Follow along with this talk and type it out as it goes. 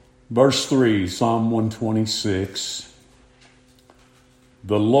Verse 3, Psalm 126.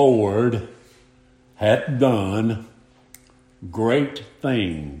 The Lord hath done great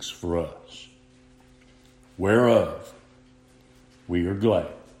things for us, whereof we are glad.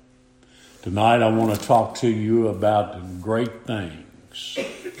 Tonight I want to talk to you about great things.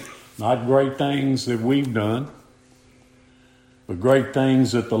 Not great things that we've done, but great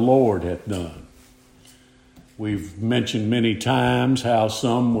things that the Lord hath done. We've mentioned many times how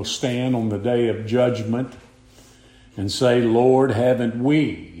some will stand on the day of judgment and say, Lord, haven't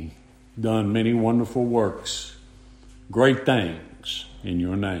we done many wonderful works, great things in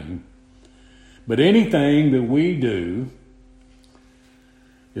your name? But anything that we do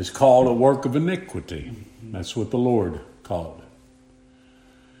is called a work of iniquity. That's what the Lord called it.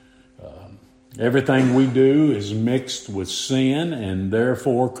 Everything we do is mixed with sin and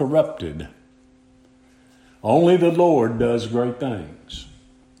therefore corrupted. Only the Lord does great things.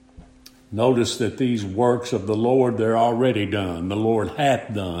 Notice that these works of the Lord, they're already done. The Lord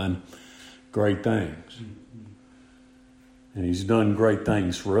hath done great things. And He's done great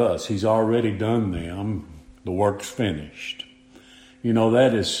things for us. He's already done them. The work's finished. You know,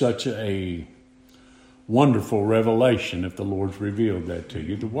 that is such a wonderful revelation if the Lord's revealed that to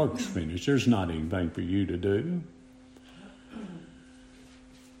you. The work's finished. There's not anything for you to do.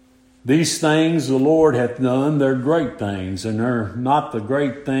 These things the Lord hath done, they're great things, and they're not the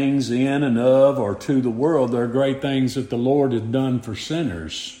great things in and of or to the world. They're great things that the Lord has done for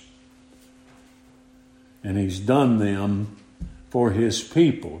sinners. And He's done them for His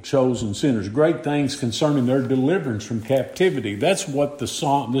people, chosen sinners. Great things concerning their deliverance from captivity. That's what this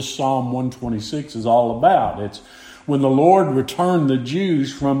Psalm 126 is all about. It's when the Lord returned the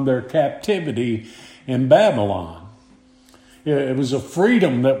Jews from their captivity in Babylon. It was a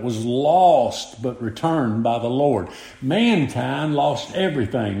freedom that was lost but returned by the Lord. Mankind lost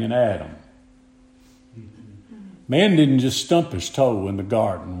everything in Adam. Man didn't just stump his toe in the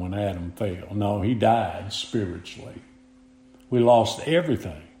garden when Adam fell. No, he died spiritually. We lost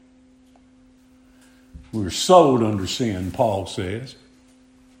everything. We were sold under sin, Paul says.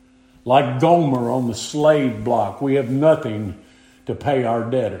 Like Gomer on the slave block, we have nothing to pay our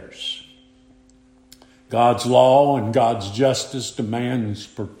debtors. God's law and God's justice demands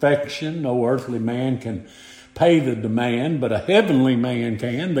perfection. No earthly man can pay the demand, but a heavenly man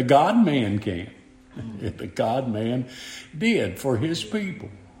can. The God-man can. The God-man did for His people.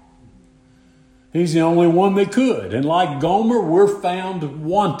 He's the only one that could. And like Gomer, we're found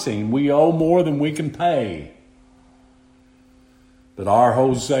wanting. We owe more than we can pay. But our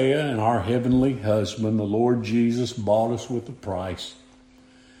Hosea and our heavenly husband, the Lord Jesus, bought us with a price.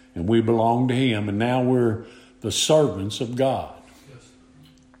 And we belong to Him. And now we're the servants of God.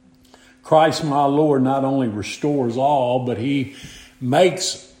 Christ, my Lord, not only restores all, but He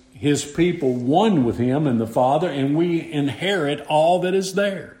makes His people one with Him and the Father. And we inherit all that is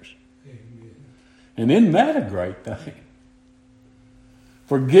theirs. Amen. And isn't that a great thing?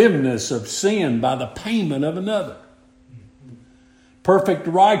 Forgiveness of sin by the payment of another. Perfect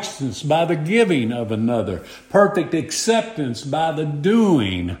righteousness by the giving of another. Perfect acceptance by the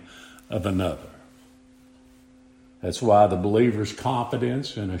doing of another. That's why the believer's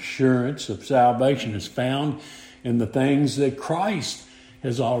confidence and assurance of salvation is found in the things that Christ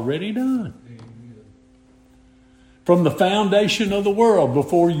has already done. Amen. From the foundation of the world,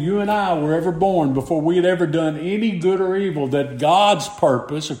 before you and I were ever born, before we had ever done any good or evil, that God's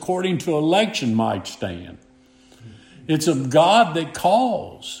purpose, according to election, might stand. It's of God that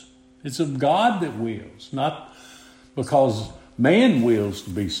calls. It's of God that wills, not because man wills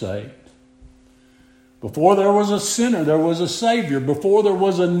to be saved. Before there was a sinner, there was a Savior. Before there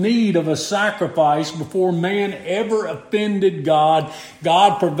was a need of a sacrifice, before man ever offended God,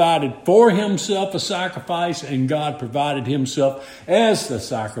 God provided for Himself a sacrifice, and God provided Himself as the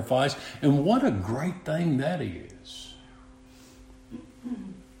sacrifice. And what a great thing that is.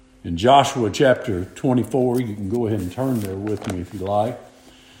 In Joshua chapter 24, you can go ahead and turn there with me if you like.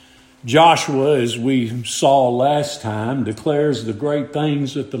 Joshua, as we saw last time, declares the great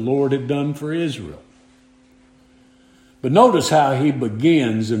things that the Lord had done for Israel. But notice how he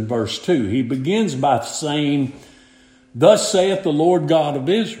begins in verse 2. He begins by saying, "Thus saith the Lord God of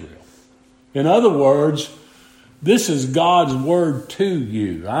Israel." In other words, this is God's word to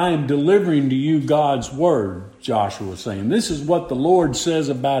you. I am delivering to you God's word, Joshua was saying. This is what the Lord says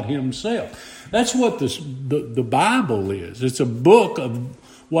about Himself. That's what the Bible is. It's a book of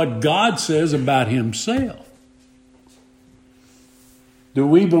what God says about Himself. Do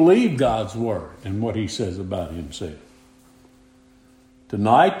we believe God's word and what He says about Himself?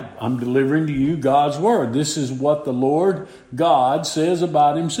 Tonight, I'm delivering to you God's word. This is what the Lord God says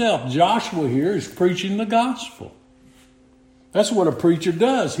about himself. Joshua here is preaching the gospel. That's what a preacher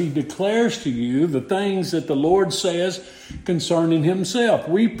does. He declares to you the things that the Lord says concerning himself.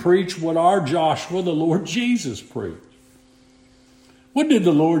 We preach what our Joshua, the Lord Jesus, preached. What did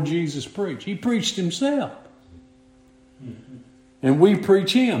the Lord Jesus preach? He preached himself. And we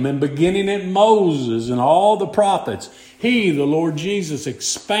preach him. And beginning at Moses and all the prophets, he, the Lord Jesus,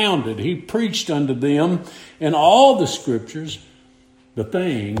 expounded. He preached unto them in all the scriptures the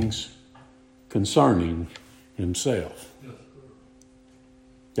things concerning himself.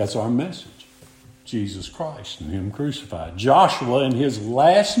 That's our message. Jesus Christ and him crucified. Joshua, in his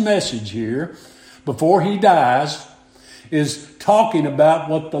last message here, before he dies, is talking about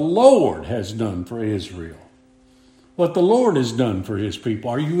what the Lord has done for Israel. What the Lord has done for his people.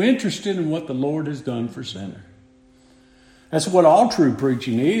 Are you interested in what the Lord has done for sinners? That's what all true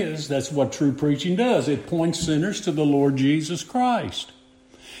preaching is. That's what true preaching does. It points sinners to the Lord Jesus Christ.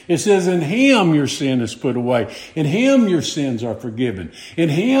 It says, in him your sin is put away. In him your sins are forgiven. In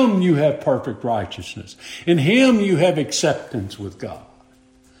him you have perfect righteousness. In him you have acceptance with God.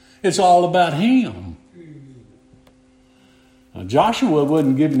 It's all about him. Now, Joshua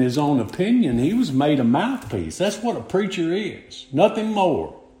wasn't giving his own opinion. He was made a mouthpiece. That's what a preacher is. Nothing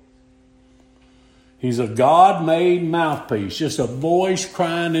more. He's a God-made mouthpiece. Just a voice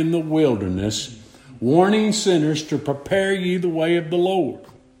crying in the wilderness, warning sinners to prepare ye the way of the Lord.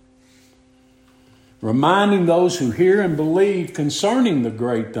 Reminding those who hear and believe concerning the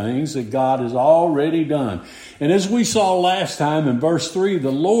great things that God has already done. And as we saw last time in verse 3,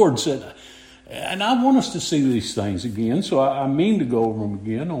 the Lord said, and I want us to see these things again, so I mean to go over them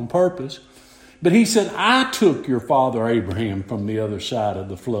again on purpose. But he said, I took your father Abraham from the other side of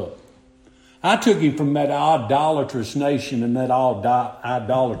the flood. I took him from that idolatrous nation and that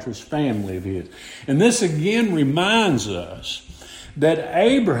idolatrous family of his. And this again reminds us that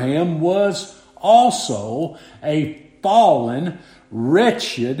Abraham was also a fallen,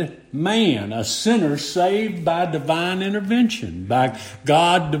 wretched man, a sinner saved by divine intervention, by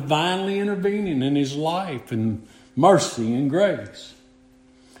God divinely intervening in his life and mercy and grace.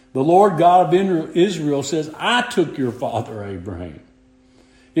 The Lord God of Israel says, I took your father Abraham.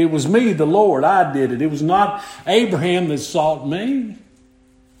 It was me, the Lord, I did it. It was not Abraham that sought me.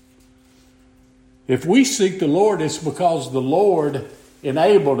 If we seek the Lord, it's because the Lord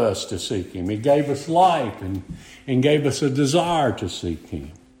enabled us to seek him. He gave us life and gave us a desire to seek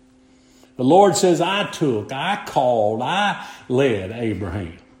him. The Lord says, I took, I called, I led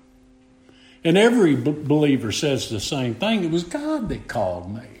Abraham. And every believer says the same thing. It was God that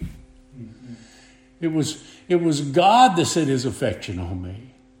called me. It was God that set his affection on me.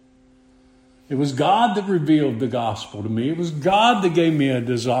 It was God that revealed the gospel to me. It was God that gave me a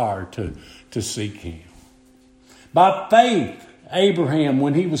desire to seek him. By faith, Abraham,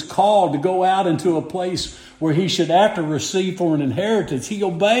 when he was called to go out into a place where he should after receive for an inheritance, he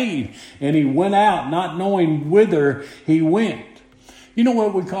obeyed and he went out not knowing whither he went. You know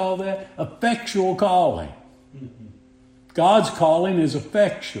what we call that? Effectual calling. God's calling is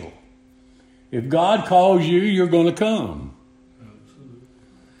effectual. If God calls you, you're going to come.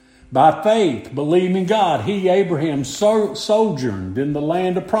 By faith, believing God, he, Abraham, sojourned in the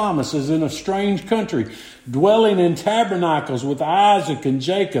land of promises in a strange country, dwelling in tabernacles with Isaac and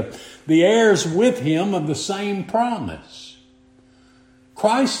Jacob, the heirs with him of the same promise.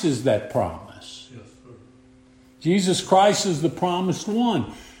 Christ is that promise. Yes, sir. Jesus Christ is the promised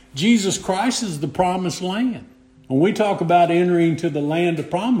one. Jesus Christ is the promised land. When we talk about entering to the land of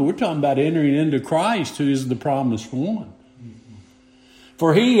promise, we're talking about entering into Christ, who is the promised one.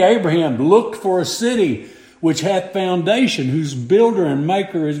 For he, Abraham, looked for a city which hath foundation, whose builder and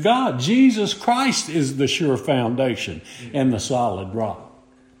maker is God. Jesus Christ is the sure foundation and the solid rock.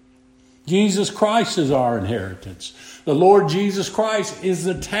 Jesus Christ is our inheritance. The Lord Jesus Christ is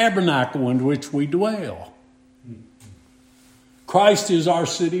the tabernacle in which we dwell. Christ is our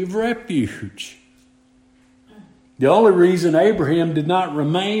city of refuge. The only reason Abraham did not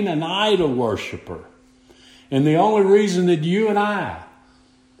remain an idol worshiper, and the only reason that you and I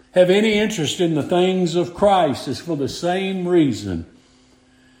have any interest in the things of Christ is for the same reason.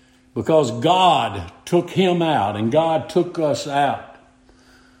 Because God took him out and God took us out.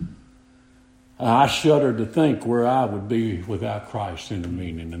 I shudder to think where I would be without Christ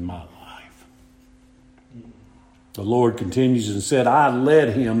intervening in my life. The Lord continues and said, I led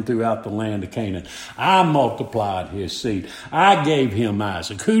him throughout the land of Canaan. I multiplied his seed. I gave him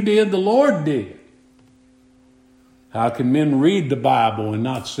Isaac. Who did? The Lord did. How can men read the Bible and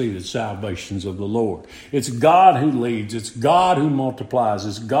not see the salvations of the Lord? It's God who leads. It's God who multiplies.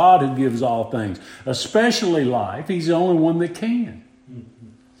 It's God who gives all things, especially life. He's the only one that can.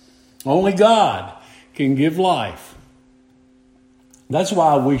 Only God can give life. That's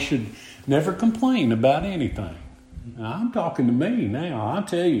why we should never complain about anything. Now, I'm talking to me now. I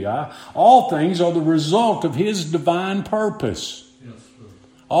tell you, all things are the result of His divine purpose.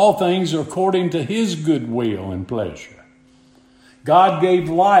 All things are according to His good will and pleasure. God gave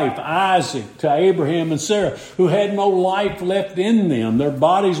life, Isaac, to Abraham and Sarah, who had no life left in them. Their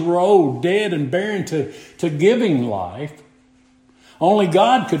bodies were old, dead, and barren to giving life. Only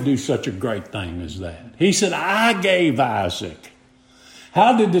God could do such a great thing as that. He said, I gave Isaac.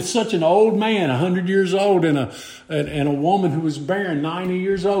 How did such an old man, 100 years old, and a woman who was barren, 90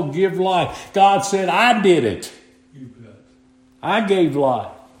 years old, give life? God said, I did it. I gave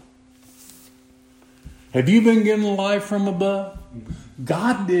life. Have you been given life from above?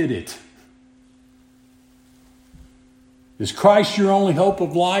 God did it. Is Christ your only hope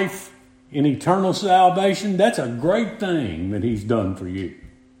of life in eternal salvation? That's a great thing that He's done for you.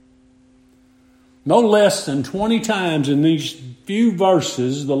 No less than 20 times in these few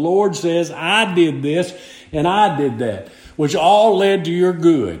verses, the Lord says, I did this and I did that, which all led to your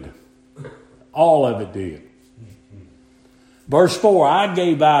good. All of it did. Verse 4, I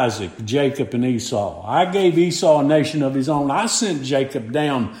gave Isaac, Jacob, and Esau. I gave Esau a nation of his own. I sent Jacob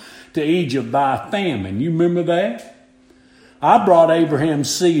down to Egypt by a famine. You remember that? I brought Abraham's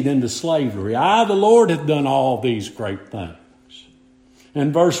seed into slavery. I, the Lord, have done all these great things.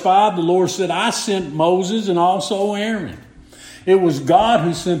 In verse 5, the Lord said, I sent Moses and also Aaron. It was God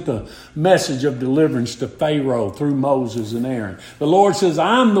who sent the message of deliverance to Pharaoh through Moses and Aaron. The Lord says,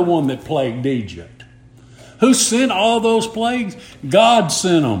 I'm the one that plagued Egypt. Who sent all those plagues? God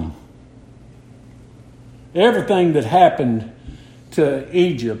sent them. Everything that happened to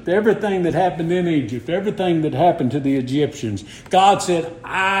Egypt, everything that happened in Egypt, everything that happened to the Egyptians, God said,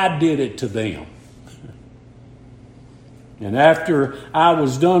 I did it to them. And after I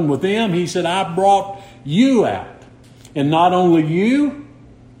was done with them, He said, I brought you out. And not only you,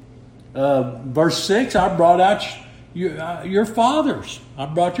 verse 6, I brought out your fathers. I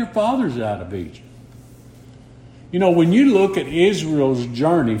brought your fathers out of Egypt. You know, when you look at Israel's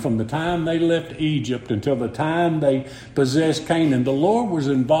journey from the time they left Egypt until the time they possessed Canaan, the Lord was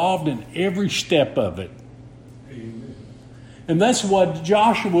involved in every step of it. Amen. And that's what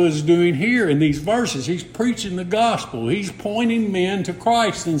Joshua is doing here in these verses. He's preaching the gospel. He's pointing men to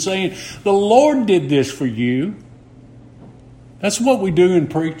Christ and saying, the Lord did this for you. That's what we do in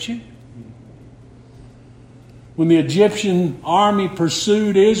preaching. When the Egyptian army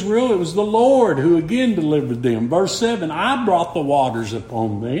pursued Israel, it was the Lord who again delivered them. Verse 7, I brought the waters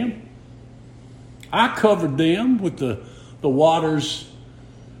upon them. I covered them with the waters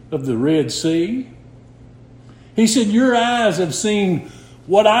of the Red Sea. He said, your eyes have seen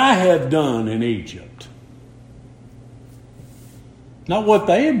what I have done in Egypt. Not what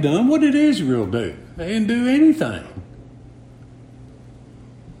they have done. What did Israel do? They didn't do anything.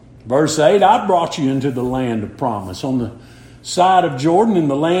 Verse 8, I brought you into the land of promise. On the side of Jordan, in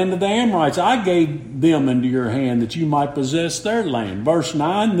the land of the Amorites, I gave them into your hand that you might possess their land. Verse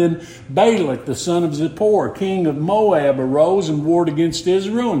 9, then Balak, the son of Zippor, king of Moab, arose and warred against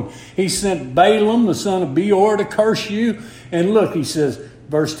Israel. And he sent Balaam, the son of Beor, to curse you. And look, he says,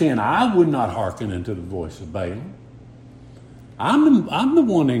 verse 10, I would not hearken unto the voice of Balaam. I'm the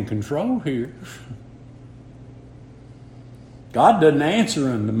one in control here. God doesn't answer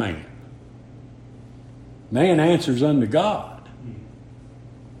unto man. Man answers unto God.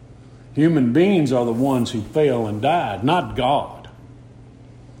 Human beings are the ones who fell and died, not God.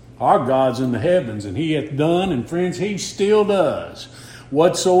 Our God's in the heavens, and He hath done, and friends, He still does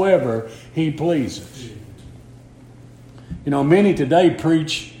whatsoever He pleases. You know, many today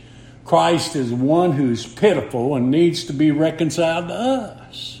preach Christ as one who's pitiful and needs to be reconciled to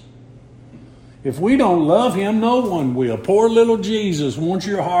us. If we don't love Him, no one will. Poor little Jesus wants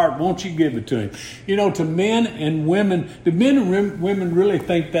your heart. Won't you give it to Him? You know, to men and women, do men and women really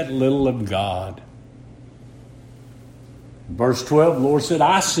think that little of God? Verse 12, the Lord said,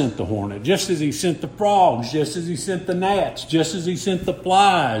 I sent the hornet, just as He sent the frogs, just as He sent the gnats, just as He sent the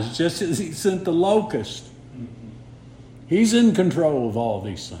flies, just as He sent the locust. He's in control of all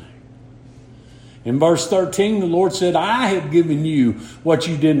these things. In verse 13, the Lord said, I have given you what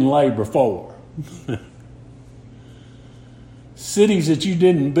you didn't labor for. Cities that you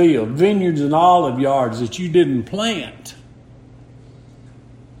didn't build, vineyards and olive yards that you didn't plant.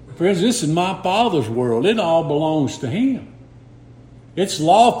 Friends, this is my Father's world. It all belongs to Him. It's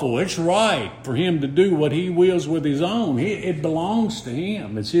lawful. It's right for him to do what he wills with his own. It belongs to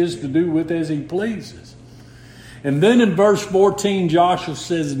him. It's his to do with as he pleases. And then in verse 14, Joshua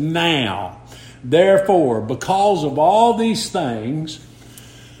says, now, therefore, because of all these things,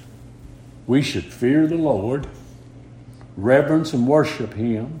 we should fear the Lord, reverence and worship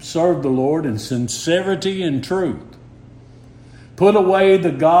him, serve the Lord in sincerity and truth. Put away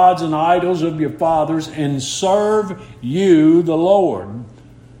the gods and idols of your fathers and serve you, the Lord.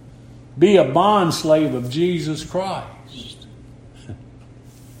 Be a bondslave of Jesus Christ.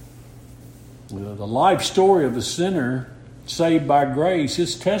 The life story of the sinner saved by grace,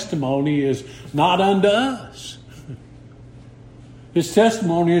 his testimony is not unto us. His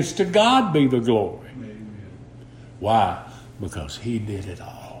testimony is to God be the glory. Amen. Why? Because he did it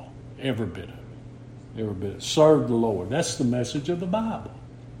all. Every bit of it. Every bit of it. Serve the Lord. That's the message of the Bible.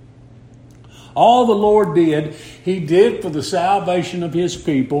 All the Lord did, he did for the salvation of his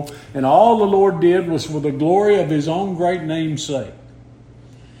people. And all the Lord did was for the glory of his own great name's sake.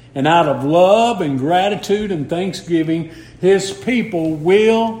 And out of love and gratitude and thanksgiving, his people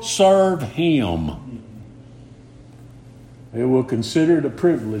will serve him. They will consider it a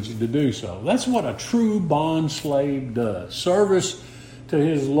privilege to do so. That's what a true bond slave does. Service to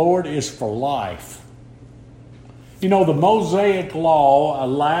his Lord is for life. You know, the Mosaic law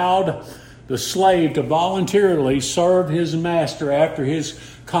allowed the slave to voluntarily serve his master after his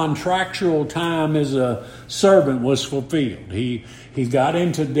contractual time as a servant was fulfilled. He got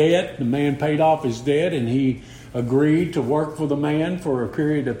into debt. The man paid off his debt, and he agreed to work for the man for a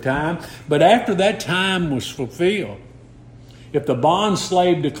period of time. But after that time was fulfilled, if the bond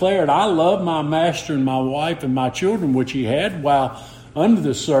slave declared, I love my master and my wife and my children, which he had while under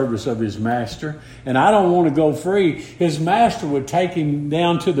the service of his master, and I don't want to go free, his master would take him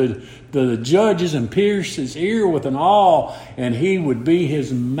down to the judges and pierce his ear with an awl, and he would be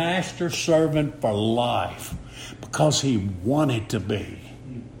his master servant for life because he wanted to be.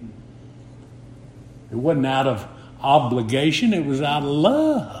 It wasn't out of obligation, it was out of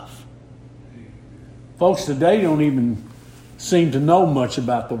love. Folks today don't even seem to know much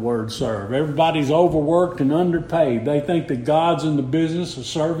about the word serve. Everybody's overworked and underpaid. They think that God's in the business of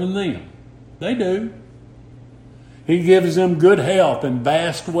serving them. They do. He gives them good health and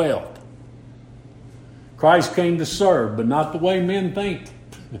vast wealth. Christ came to serve, but not the way men think.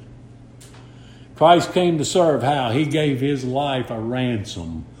 Christ came to serve how? He gave his life a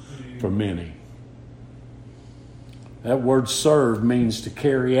ransom for many. That word serve means to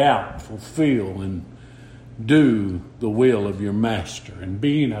carry out, fulfill, and do the will of your master. And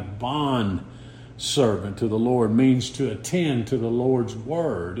being a bond servant to the Lord means to attend to the Lord's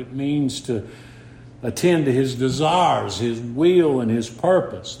word. It means to attend to his desires, his will, and his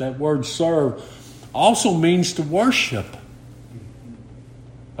purpose. That word serve also means to worship.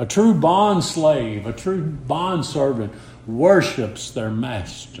 A true bond slave, a true bond servant worships their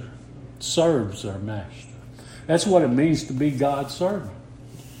master, serves their master. That's what it means to be God's servant.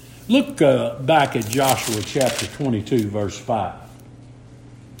 Look back at Joshua chapter 22, verse 5.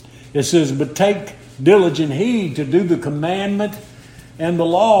 It says, but take diligent heed to do the commandment and the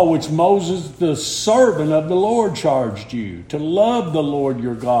law which Moses, the servant of the Lord, charged you, to love the Lord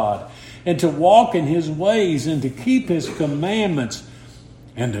your God, and to walk in his ways, and to keep his commandments,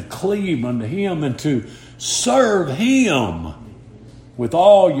 and to cleave unto him, and to serve him with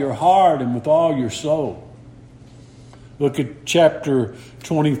all your heart and with all your soul. Look at chapter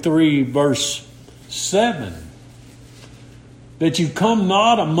 23, verse 7. That you come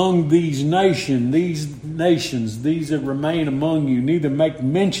not among these nations, these that remain among you, neither make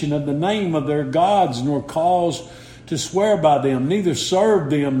mention of the name of their gods, nor cause to swear by them, neither serve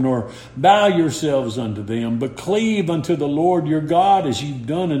them, nor bow yourselves unto them, but cleave unto the Lord your God as you've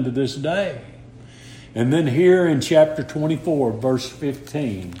done unto this day. And then here in chapter 24, verse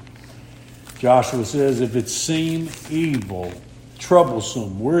 15, Joshua says, if it seem evil,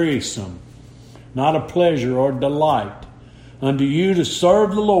 troublesome, wearisome, not a pleasure or delight unto you to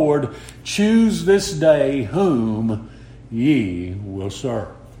serve the Lord, choose this day whom ye will serve.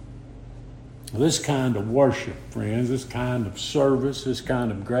 This kind of worship, friends, this kind of service, this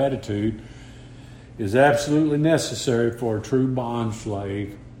kind of gratitude is absolutely necessary for a true bond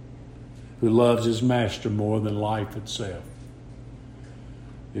slave who loves his master more than life itself.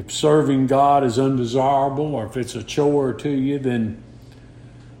 If serving God is undesirable, or if it's a chore to you, then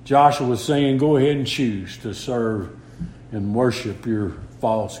Joshua was saying, go ahead and choose to serve and worship your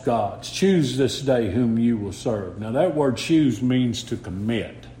false gods. Choose this day whom you will serve. Now that word choose means to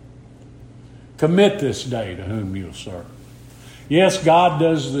commit. Commit this day to whom you'll serve. Yes, God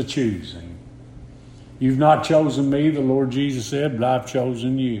does the choosing. You've not chosen me, the Lord Jesus said, but I've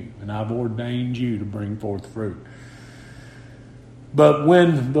chosen you, and I've ordained you to bring forth fruit. But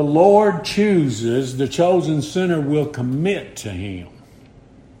when the Lord chooses, the chosen sinner will commit to him.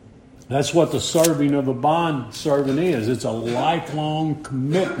 That's what the serving of a bond servant is. It's a lifelong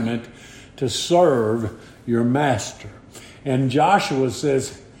commitment to serve your master. And Joshua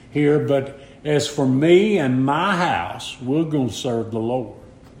says here, but as for me and my house, we're going to serve the Lord.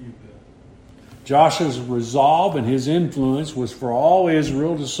 Joshua's resolve and his influence was for all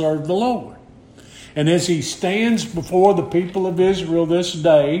Israel to serve the Lord. And as he stands before the people of Israel this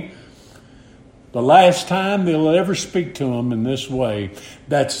day, the last time they'll ever speak to him in this way,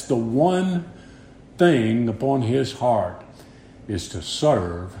 that's the one thing upon his heart, is to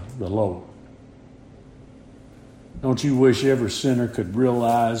serve the Lord. Don't you wish every sinner could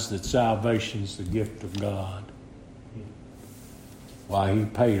realize that salvation is the gift of God? Why, he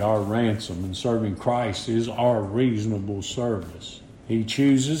paid our ransom, and serving Christ is our reasonable service. He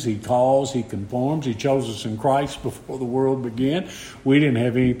chooses, he calls, he conforms. He chose us in Christ before the world began. We didn't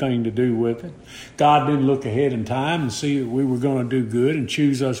have anything to do with it. God didn't look ahead in time and see that we were going to do good and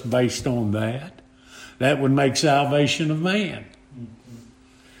choose us based on that. That would make salvation of man.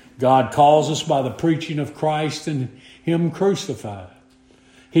 God calls us by the preaching of Christ and him crucified.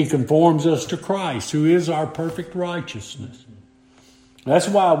 He conforms us to Christ, who is our perfect righteousness. That's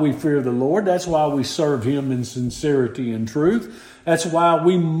why we fear the Lord. That's why we serve him in sincerity and truth. That's why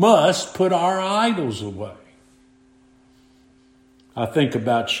we must put our idols away. I think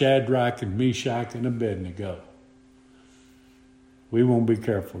about Shadrach and Meshach and Abednego. We won't be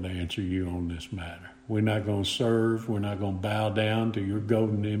careful to answer you on this matter. We're not going to serve. We're not going to bow down to your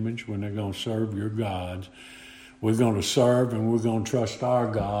golden image. We're not going to serve your gods. We're going to serve and we're going to trust our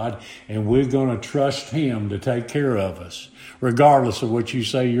God, and we're going to trust him to take care of us, regardless of what you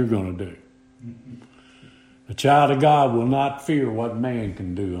say you're going to do. A child of God will not fear what man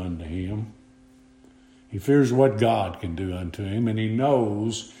can do unto him. He fears what God can do unto him, and he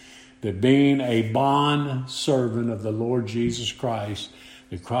knows that being a bond servant of the Lord Jesus Christ,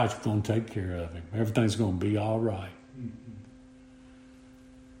 that Christ's going to take care of him. Everything's going to be all right.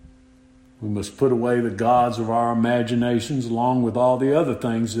 We must put away the gods of our imaginations along with all the other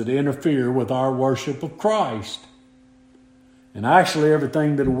things that interfere with our worship of Christ. And actually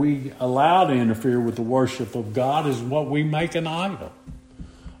everything that we allow to interfere with the worship of God is what we make an idol.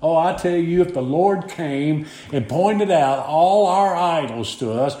 Oh, I tell you, if the Lord came and pointed out all our idols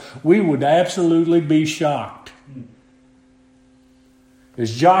to us, we would absolutely be shocked.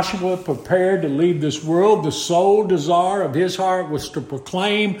 As Joshua prepared to leave this world, the sole desire of his heart was to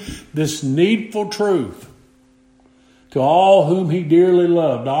proclaim this needful truth to all whom he dearly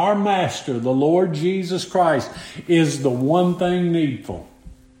loved. Our Master, the Lord Jesus Christ, is the one thing needful.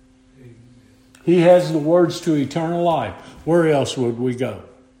 He has the words to eternal life. Where else would we go?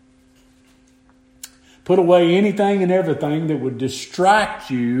 Put away anything and everything that would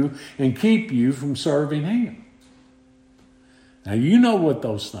distract you and keep you from serving him. Now, you know what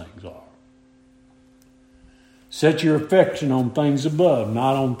those things are. Set your affection on things above,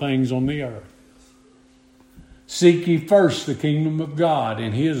 not on things on the earth. Seek ye first the kingdom of God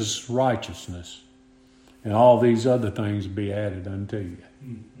and his righteousness, and all these other things be added unto you.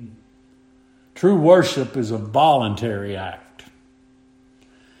 True worship is a voluntary act.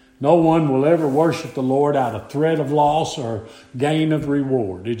 No one will ever worship the Lord out of threat of loss or gain of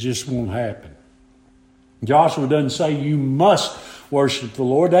reward. It just won't happen. Joshua doesn't say you must worship the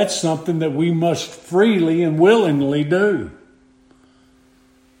Lord. That's something that we must freely and willingly do.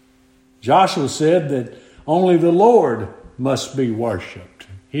 Joshua said that only the Lord must be worshipped.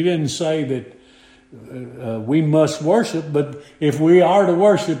 He didn't say that we must worship, but if we are to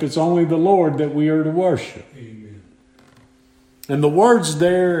worship, it's only the Lord that we are to worship. Amen. And the words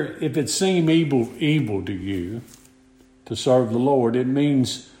there, if it seem evil to you to serve the Lord, it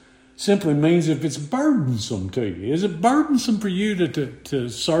simply means if it's burdensome to you. Is it burdensome for you to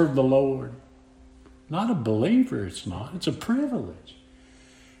serve the Lord? Not a believer, it's not. It's a privilege.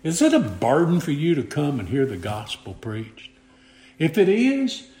 Is it a burden for you to come and hear the gospel preached? If it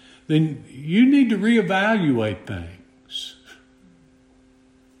is, then you need to reevaluate things.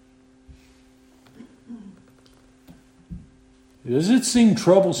 Does it seem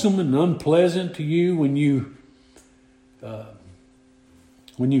troublesome and unpleasant to you when you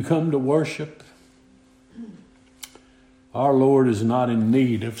come to worship? Our Lord is not in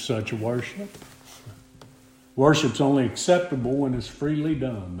need of such worship. Worship's only acceptable when it's freely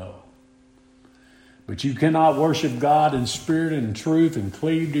done, though. But you cannot worship God in spirit and truth and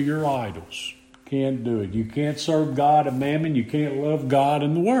cleave to your idols. Can't do it. You can't serve God and mammon. You can't love God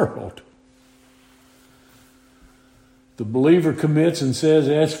and the world. the believer commits and says,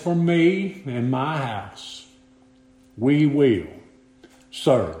 as for me and my house, we will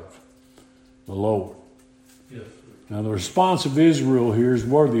serve the Lord. Yes. Now the response of Israel here is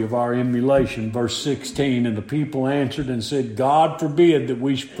worthy of our emulation. Verse 16, and the people answered and said, God forbid that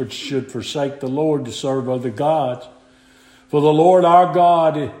we should forsake the Lord to serve other gods. For the Lord our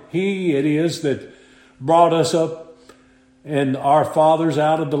God, He it is that brought us up and our fathers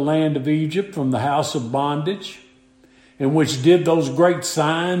out of the land of Egypt from the house of bondage, and which did those great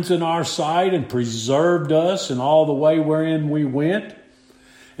signs in our sight and preserved us in all the way wherein we went,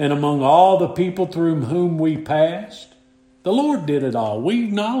 and among all the people through whom we passed. The Lord did it all. We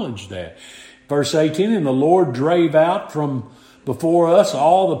acknowledge that. Verse 18, and the Lord drave out from before us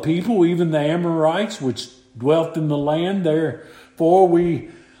all the people, even the Amorites, which dwelt in the land. Therefore we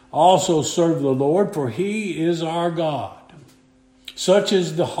also serve the Lord, for He is our God. Such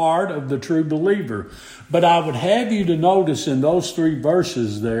is the heart of the true believer. But I would have you to notice in those 3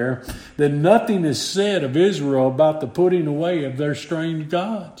 verses there that nothing is said of Israel about the putting away of their strange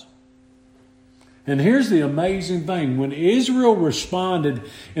gods. And here's the amazing thing. When Israel responded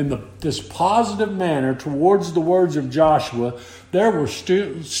in this positive manner towards the words of Joshua, there were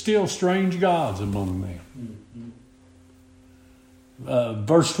still strange gods among them.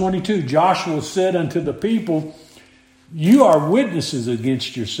 Verse 22, Joshua said unto the people, you are witnesses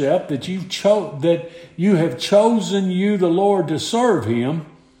against yourself that you have chosen you the Lord to serve Him.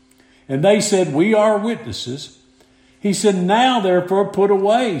 And they said, we are witnesses. He said, now therefore put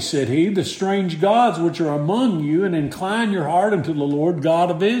away, said he, the strange gods which are among you, and incline your heart unto the Lord God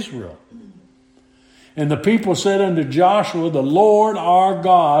of Israel. And the people said unto Joshua, the Lord our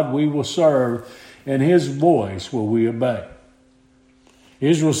God we will serve, and His voice will we obey.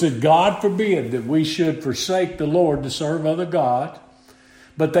 Israel said, God forbid that we should forsake the Lord to serve other gods.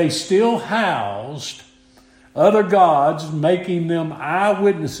 But they still housed other gods, making them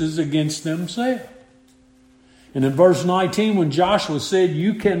eyewitnesses against themselves. And in verse 19, when Joshua said,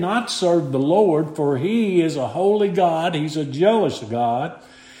 you cannot serve the Lord, for He is a holy God. He's a jealous God.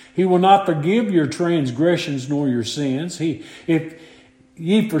 He will not forgive your transgressions nor your sins. If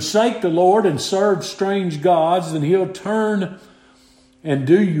ye forsake the Lord and serve strange gods, then He'll turn and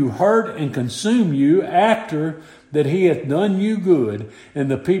do you hurt and consume you after that He hath done you good. And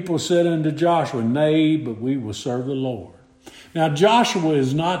the people said unto Joshua, nay, but we will serve the Lord. Now Joshua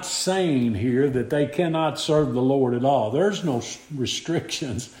is not saying here that they cannot serve the Lord at all. There's no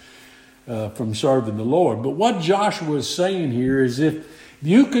restrictions from serving the Lord. But what Joshua is saying here is if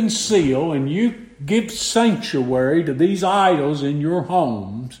you conceal and you give sanctuary to these idols in your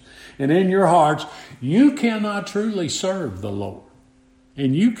homes and in your hearts, you cannot truly serve the Lord.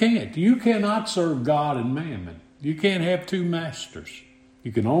 And you can't. You cannot serve God and mammon. You can't have 2 masters.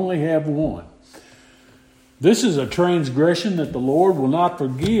 You can only have one. This is a transgression that the Lord will not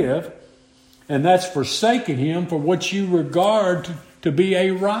forgive, and that's forsaking Him for what you regard to be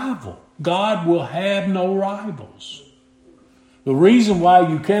a rival. God will have no rivals. The reason why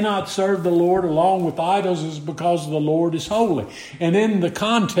you cannot serve the Lord along with idols is because the Lord is holy. And in the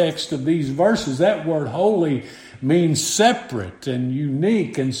context of these verses, that word holy means separate and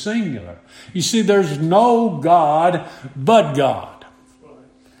unique and singular. You see, there's no God but God.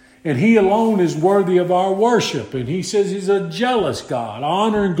 And He alone is worthy of our worship. And He says He's a jealous God.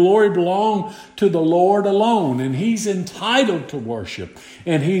 Honor and glory belong to the Lord alone. And He's entitled to worship.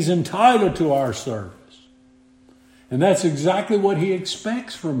 And He's entitled to our service. And that's exactly what He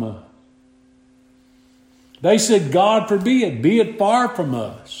expects from us. They said, God forbid, be it far from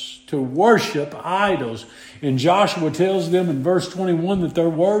us to worship idols. And Joshua tells them in verse 21 that their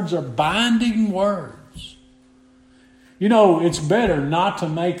words are binding words. You know, it's better not to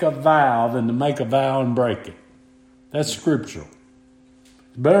make a vow than to make a vow and break it. That's scriptural.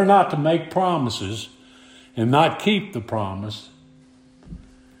 It's better not to make promises and not keep the promise.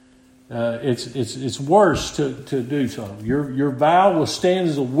 It's worse to do so. Your vow will stand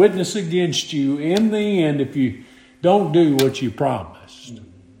as a witness against you in the end if you don't do what you promised.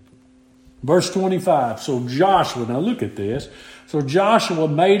 Verse 25, so Joshua, now look at this. So Joshua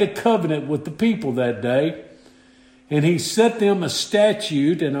made a covenant with the people that day, and he set them a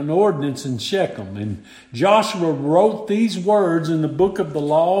statute and an ordinance in Shechem. And Joshua wrote these words in the book of the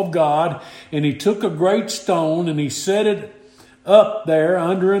law of God, and he took a great stone and he set it up there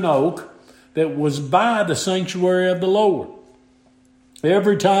under an oak that was by the sanctuary of the Lord.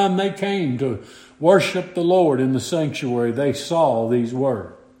 Every time they came to worship the Lord in the sanctuary, they saw these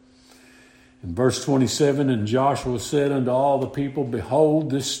words. In verse 27, and Joshua said unto all the people, behold,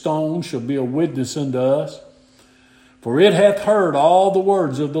 this stone shall be a witness unto us, for it hath heard all the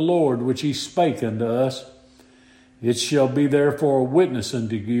words of the Lord which He spake unto us. It shall be therefore a witness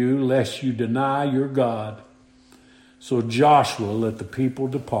unto you, lest you deny your God. So Joshua let the people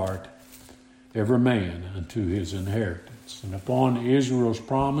depart, every man unto his inheritance. And upon Israel's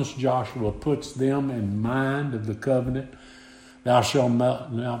promise, Joshua puts them in mind of the covenant. Thou shalt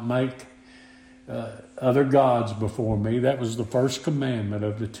not make other gods before me. That was the first commandment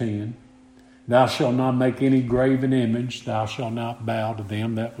of the 10. Thou shalt not make any graven image. Thou shalt not bow to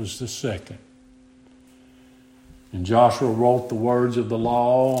them. That was the second. And Joshua wrote the words of the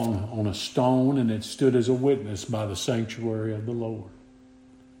law on a stone, and it stood as a witness by the sanctuary of the Lord.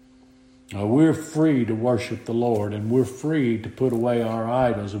 Now, we're free to worship the Lord, and we're free to put away our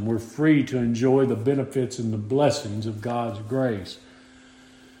idols, and we're free to enjoy the benefits and the blessings of God's grace.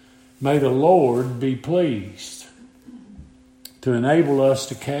 May the Lord be pleased to enable us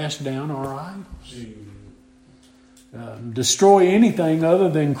to cast down our idols. Destroy anything other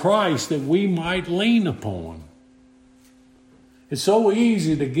than Christ that we might lean upon. It's so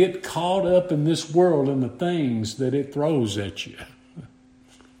easy to get caught up in this world and the things that it throws at you.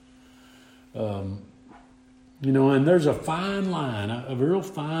 And there's a fine line, a real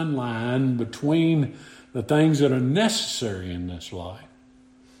fine line between the things that are necessary in this life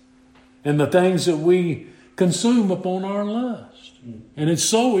and the things that we consume upon our lust. And it's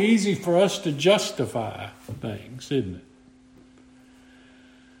so easy for us to justify things, isn't it?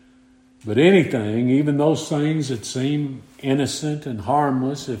 But anything, even those things that seem innocent and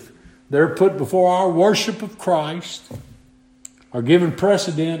harmless, if they're put before our worship of Christ, are given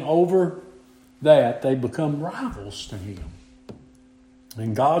precedent over that, they become rivals to Him.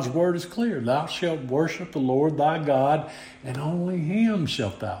 And God's word is clear. Thou shalt worship the Lord thy God, and only Him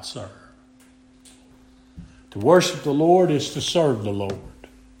shalt thou serve. To worship the Lord is to serve the Lord.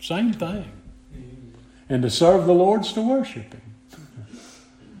 Same thing. And to serve the Lord is to worship Him.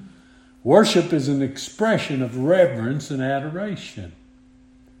 Worship is an expression of reverence and adoration.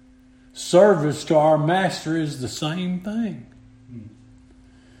 Service to our Master is the same thing.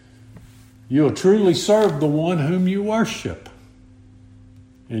 You'll truly serve the one whom you worship.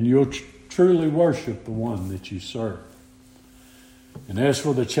 And you'll truly worship the one that you serve. And as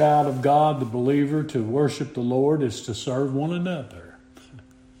for the child of God, the believer, to worship the Lord is to serve one another.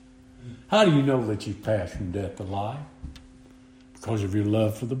 How do you know that you've passed from death to life? Because of your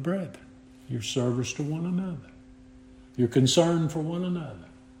love for the brethren. Your service to one another. Your concern for one another.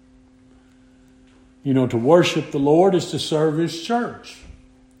 To worship the Lord is to serve His church.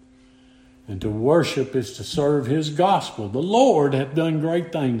 And to worship is to serve His gospel. The Lord hath done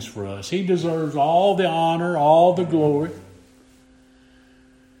great things for us. He deserves all the honor, all the glory.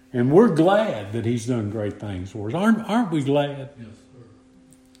 And we're glad that He's done great things for us. Aren't we glad? Yes, sir.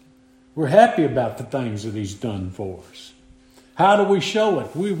 We're happy about the things that He's done for us. How do we show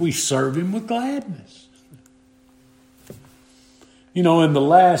it? We serve Him with gladness. In the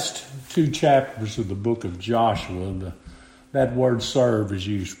last 2 chapters of the book of Joshua, that word serve is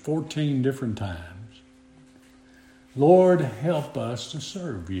used 14 different times. Lord, help us to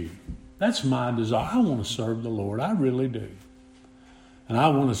serve You. That's my desire. I want to serve the Lord. I really do. And I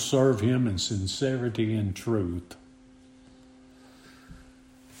want to serve Him in sincerity and truth.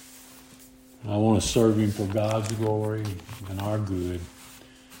 I want to serve Him for God's glory and our good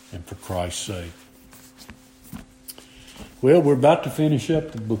and for Christ's sake. Well, we're about to finish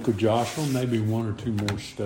up the book of Joshua, maybe 1 or 2 more studies.